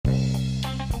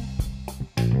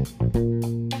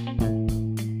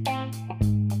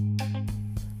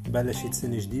بلشت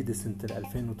سنة جديدة، سنة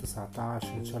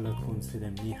 2019. إن شاء الله تكون سنة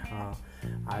منيحة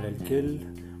على الكل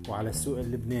وعلى السوق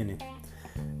اللبناني.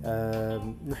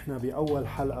 نحن بأول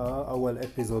حلقة، أول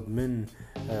إبيزود من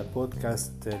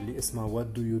بودكاست اللي اسمه What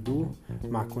Do You Do.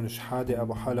 معكم شحادة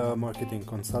أبو حلا، ماركتينج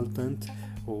كونسلتنت،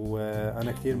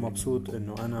 وأنا كتير مبسوط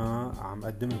إنه أنا عم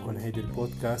أقدم لكم هيدي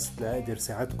البودكاست لأقدر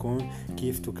ساعدكم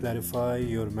كيف to clarify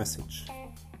your message.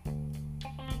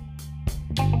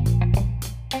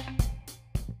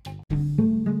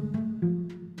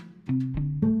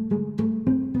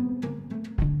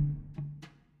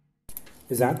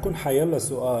 إذا عندكم حيلا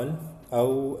سؤال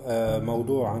أو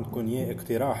موضوع عندكم إياه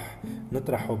اقتراح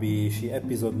نطرحه بشي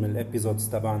ابيزود من الابيزودز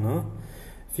تبعنا،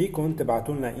 فيكم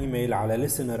تبعتولنا ايميل على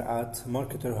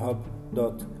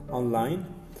listener@marketerhub.online،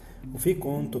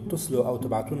 وفيكم تتصلوا أو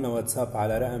تبعتولنا واتساب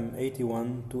على رقم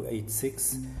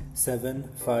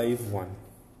 81286751.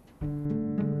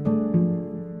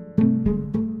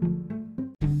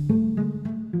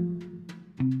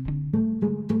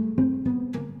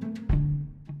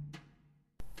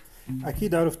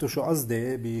 أكيد عرفتوا شو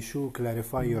قصدي بشو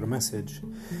clarify your message،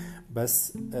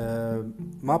 بس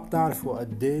ما بتعرفوا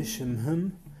قديش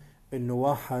مهم إنه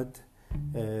واحد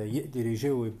يقدر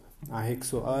يجاوب على هيك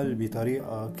سؤال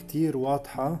بطريقة كتير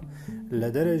واضحة،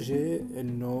 لدرجة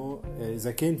إنه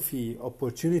إذا كان في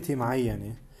opportunity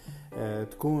معينة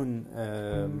تكون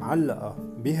معلقة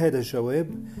بهذا الجواب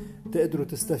تقدروا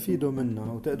تستفيدوا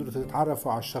منها وتقدروا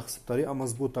تتعرفوا على الشخص بطريقة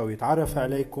مزبوطة ويتعرف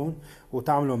عليكم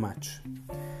وتعملوا ماتش.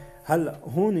 هلأ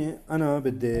هون أنا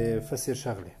بدي أفسر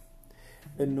شغلة،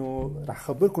 إنه رح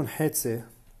خبركم حادثة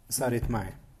صارت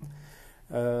معي.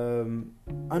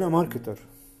 أنا ماركتر.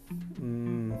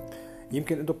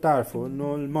 يمكن أنتوا بتعرفوا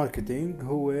إنه الماركتينج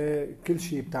هو كل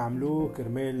شيء بتعملوه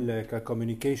كرمال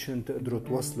ككوميونيكيشن تقدروا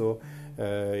توصلوا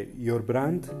يور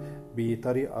براند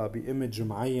بطريقة بإيمج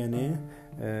معينة،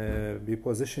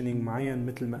 ببوزيشنينج معين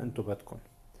مثل ما أنتوا بدكم.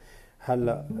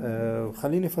 هلا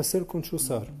خليني افسركم شو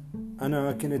صار.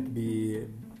 انا كنت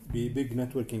ببيج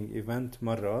نتوركينج ايفنت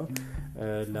مره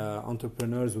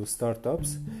لانتربرينورز وستارت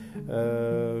ابس.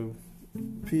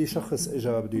 في شخص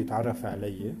اجا بده يتعرف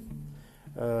علي،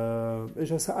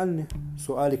 اجا سألني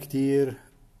سؤال كتير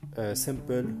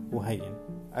سيمبل وهين.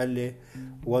 قال لي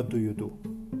what do you do.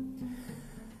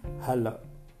 هلا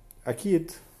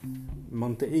اكيد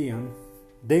منطقيا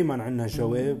دايما عنا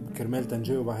جواب كرمال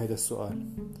تنجاوب على هذا السؤال،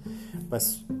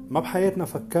 بس ما بحياتنا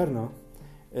فكرنا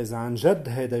إذا عن جد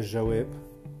هذا الجواب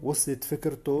وصلت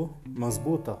فكرته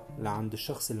مزبوطة لعند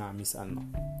الشخص اللي عم يسألنا.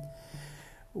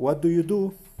 What do you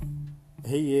do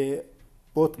هي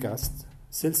بودكاست،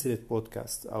 سلسلة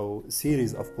بودكاست أو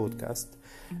series of podcast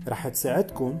رح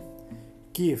تساعدكم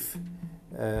كيف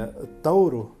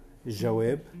تطوروا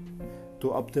الجواب to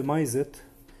optimize it،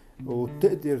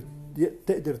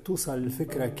 وتقدر توصل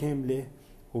الفكرة كاملة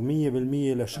و100%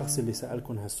 للشخص اللي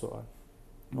سألكم هالسؤال.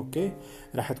 اوكي،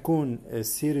 رح تكون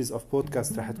سيريز اوف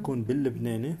بودكاست، رح تكون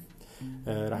باللبناني.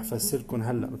 رح فسركم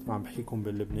هلا مثل ما عم بحكيكم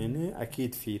باللبناني.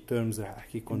 اكيد في تيرمز رح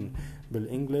احكيكم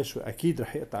بالانجلش، واكيد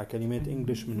رح يقطع كلمات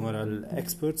انجلش من وراء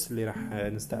الاكسبرتس اللي رح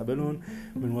نستقبلهم،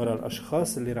 من وراء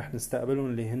الاشخاص اللي رح نستقبلهم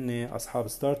اللي هن اصحاب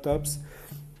ستارت ابس.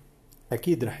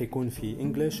 اكيد رح يكون في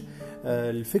انجلش.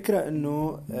 الفكرة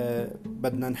انه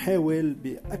بدنا نحاول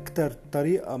باكتر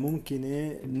طريقة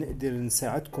ممكنة نقدر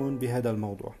نساعدكم بهذا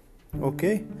الموضوع.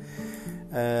 اوكي،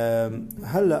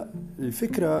 هلا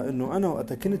الفكرة انه انا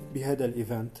وقت كنت بهذا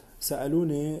الايفنت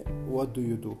سألوني what do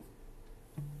you do.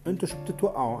 انتوا شو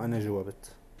بتتوقعوا انا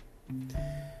جاوبت؟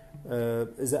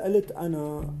 اذا قلت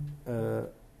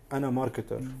انا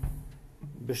ماركتر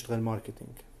بشتغل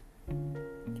ماركتينج،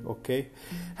 اوكي،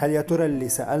 هل يا ترى اللي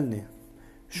سألني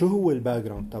شو هو الباك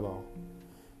جراوند تبعه؟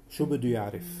 شو بده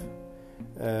يعرف؟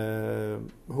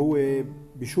 هو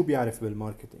بشو بيعرف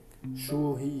بالماركتينج؟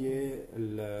 شو هي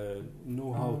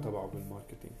النو هاو تبعه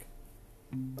بالماركتينج؟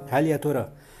 هل يا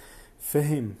ترى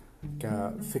فهم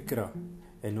كفكرة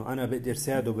انه انا بقدر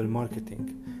ساعده بالماركتينج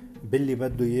باللي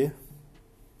بده اياه؟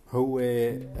 هو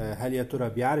هل يا ترى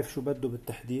بيعرف شو بده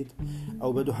بالتحديد،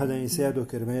 او بده حدا يساعده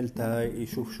كرمال تا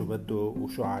يشوف شو بده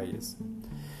وشو عايز؟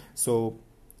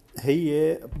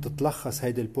 هي بتتلخص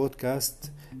هيدا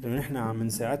البودكاست انه نحن عم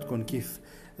نساعدكم كيف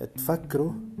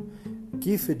تفكروا،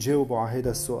 كيف تجاوبوا على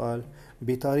هيدا السؤال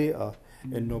بطريقة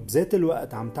انه بذات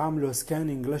الوقت عم تعملوا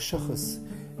سكانينج للشخص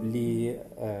اللي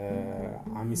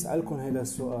عم يسألكم هيدا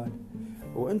السؤال،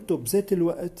 وانتو بذات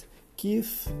الوقت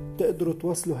كيف تقدروا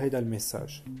توصلوا هيدا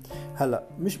الميساج. هلأ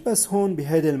مش بس هون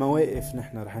بهيدا المواقف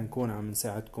نحن رح نكون عم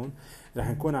نساعدكم،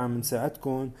 رح نكون عم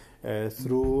نساعدكم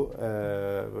through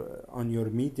on your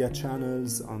media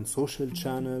channels, on social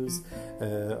channels,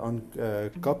 on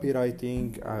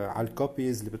copywriting, على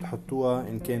الكوبيز اللي بتحطوها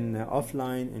إن كان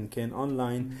offline إن كان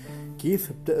online.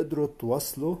 كيف بتقدروا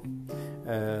توصلوا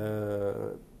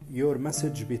your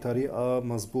message بطريقة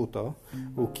مزبوطة،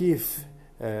 وكيف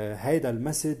هيدا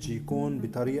المسج يكون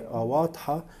بطريقة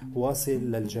واضحة واصل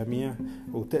للجميع،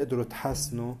 وتقدروا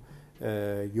تحسنوا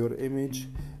your image,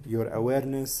 your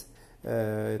awareness،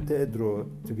 تقدروا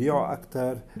تبيعوا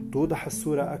أكتر، توضح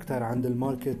الصورة أكتر عند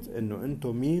الماركت إنه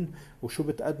أنتم مين وشو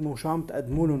بتقدموا وشو عم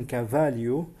تقدموا لهم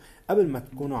كفاليو، قبل ما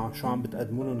تكونوا شو عم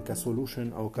بتقدموا لهم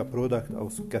كسولوشن أو كبرودكت أو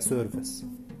كسيرفيس.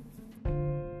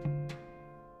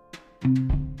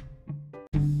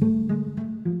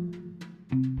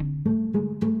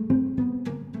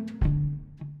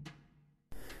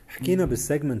 حكينا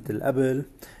بالسيجمنت القبل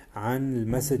عن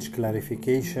المسج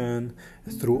clarification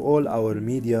through all our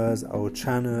medias our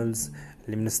channels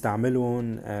اللي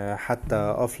بنستعملهم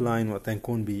حتى offline وقت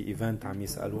نكون بإيفنت عم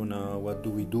يسألونا what do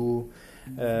we do.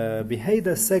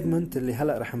 بهيدا السيجمنت اللي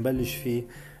هلأ رح نبلش فيه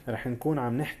رح نكون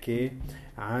عم نحكي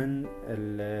عن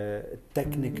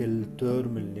التكنيكال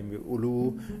تيرم اللي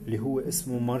بيقولوه اللي هو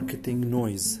اسمه marketing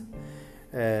noise.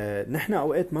 نحن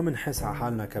اوقات ما بنحس على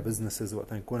حالنا كبزنسز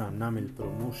وقت نكون عم نعمل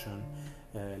بروموشن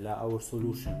لاور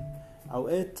سولوشن،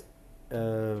 اوقات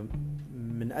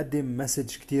بنقدم مسج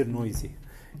كتير نويزي.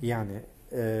 يعني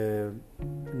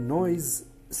نويز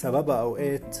سببها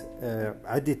اوقات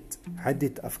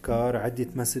عدة افكار، عدة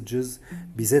مسجز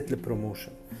بذات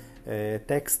البروموشن،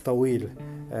 تكست طويل،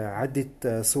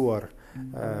 عدة صور،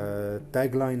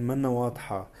 تاج لاين منه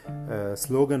واضحة،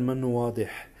 سلوغان منه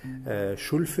واضح،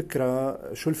 شو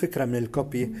الفكرة من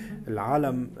الكوبي.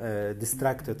 العالم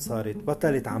distracted صارت،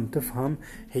 بطلت عم تفهم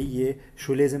هي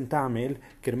شو لازم تعمل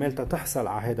كرمال تحصل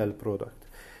على هذا البرودكت.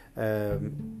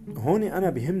 هوني أنا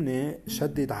بهمني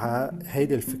شدد على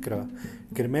هيدي الفكرة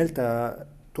كرمال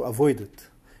to avoid it.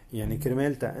 يعني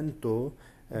كرمال أنتو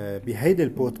بهيدا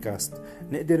البودكاست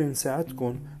نقدر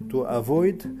نساعدكم to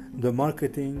avoid the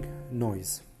marketing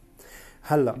noise.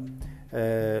 هلأ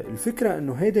الفكرة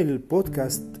انه هيدا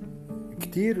البودكاست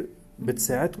كتير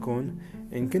بتساعدكم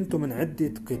ان كنتوا من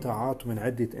عدة قطاعات ومن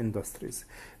عدة اندستريز.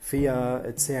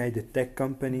 فيها تساعد التك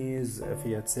كومبانيز،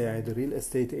 فيها تساعد الريل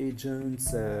استيت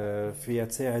ايجنتس، فيها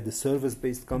تساعد السيرفيس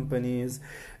بيست كومبانيز،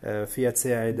 فيها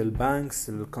تساعد البانكس،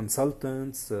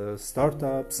 الكونسلتنتس، ستارت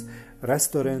ابس،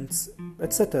 ريستورانتس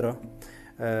اتسترا،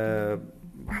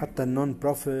 حتى النون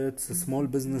بروفيتس، سمول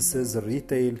بزنسز،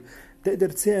 الريتيل. تقدر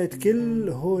تساعد كل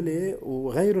هولي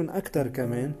وغيرهم أكتر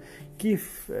كمان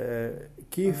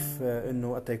كيف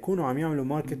إنه وقت يكونوا عم يعملوا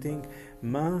ماركتينج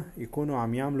ما يكونوا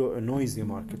عم يعملوا نويزي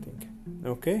ماركتينج.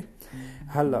 أوكي.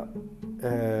 هلا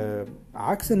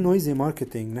عكس النويزي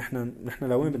ماركتينج، نحن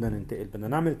لوين بدنا ننتقل؟ بدنا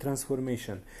نعمل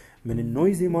ترانسفورميشن من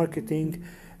النويزي ماركتينج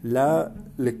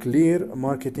للكلير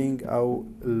ماركتينج او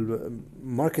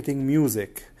الماركتينج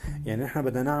ميوزك. يعني نحن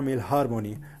بدنا نعمل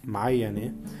هارموني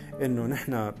معينة انه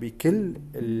نحن بكل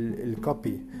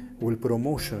الكوبي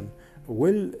والبروموشن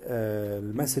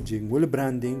والمسجنج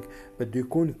والبراندينج بده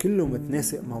يكون كله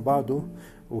متناسق مع بعضه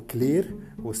وكلير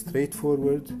وستريت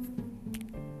فورورد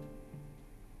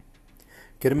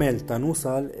كرمال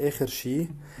تنوصل اخر شيء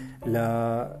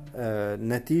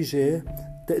لنتيجة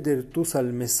تقدر توصل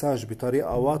المساج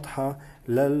بطريقة واضحة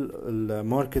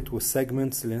للماركت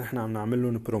والسيجمنتس اللي نحن عم نعمل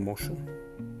لهم بروموشن.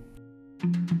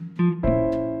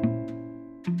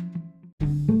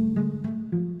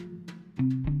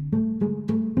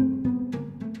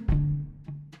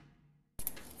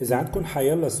 إذا عندكم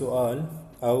حيالله سؤال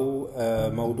أو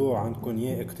موضوع عندكم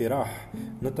إياه اقتراح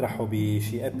نطرحه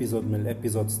بشي ابيزود من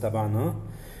الابيزودز تبعنا،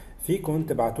 فيكن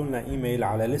تبعتوا لنا ايميل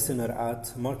على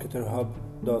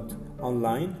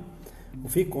listener@marketerhub.online،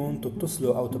 وفيكن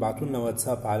تتصلوا أو تبعتوا لنا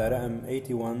واتساب على رقم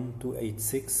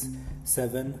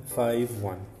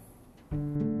 81286751.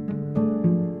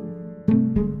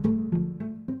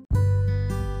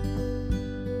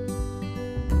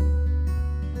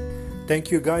 Thank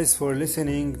you guys for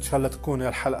listening. إن شاء الله تكون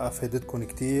الحلقة فادتكم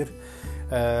كتير.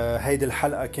 هيدي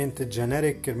الحلقة كانت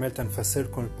جينيريك كرمال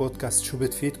تنفسركم البودكاست شو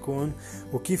بتفيدكم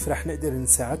وكيف رح نقدر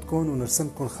نساعدكم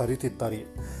ونرسمكم خريطة طريق.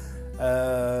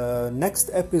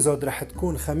 next episode رح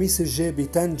تكون خميس الجاي ب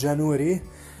 10 جانوري.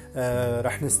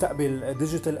 رح نستقبل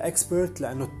ديجيتال اكسبرت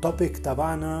لأنه التوبيك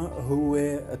تبعنا هو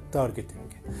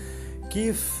التارجتينج.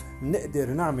 كيف نقدر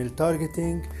نعمل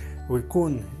تارجتينج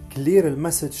ويكون كلير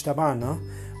المسج تبعنا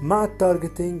مع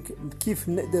التارجتينج كيف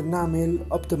نقدر نعمل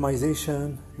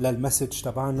اوبتمايزيشن للمسج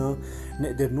تبعنا،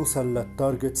 نقدر نوصل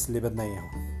للتارجتس اللي بدنا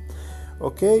اياهم.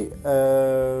 اوكي،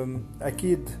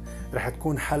 اكيد رح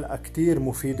تكون حلقة كتير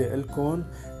مفيدة لكم.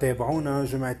 تابعونا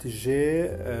جمعة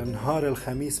الجاي نهار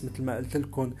الخميس مثل ما قلت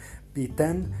لكم ب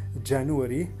 10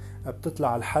 جانوري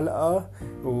بتطلع الحلقة،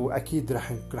 واكيد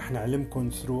رح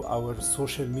نعلمكم through our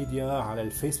social media على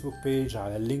الفيسبوك بيج،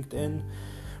 على اللينكد ان،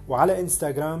 وعلى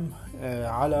انستغرام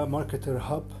على ماركتر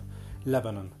هاب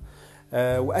لبنان.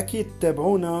 واكيد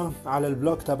تابعونا على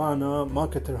البلوج تبعنا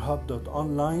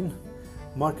marketerhub.online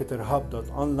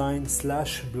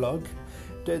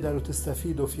بتقدروا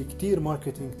تستفيدوا في كتير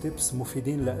ماركتينج تيبس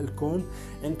مفيدين لإلكم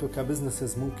انتو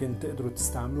كبزنسز، ممكن تقدروا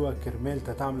تستعملوها كرمال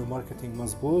تتعملوا ماركتينج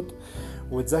مزبوط.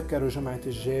 وتذكروا جمعة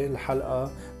الجاي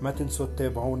الحلقة، ما تنسوا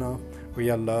تتابعونا،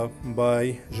 ويلا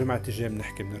باي. جمعة الجاي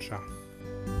بنحكي بنرجع.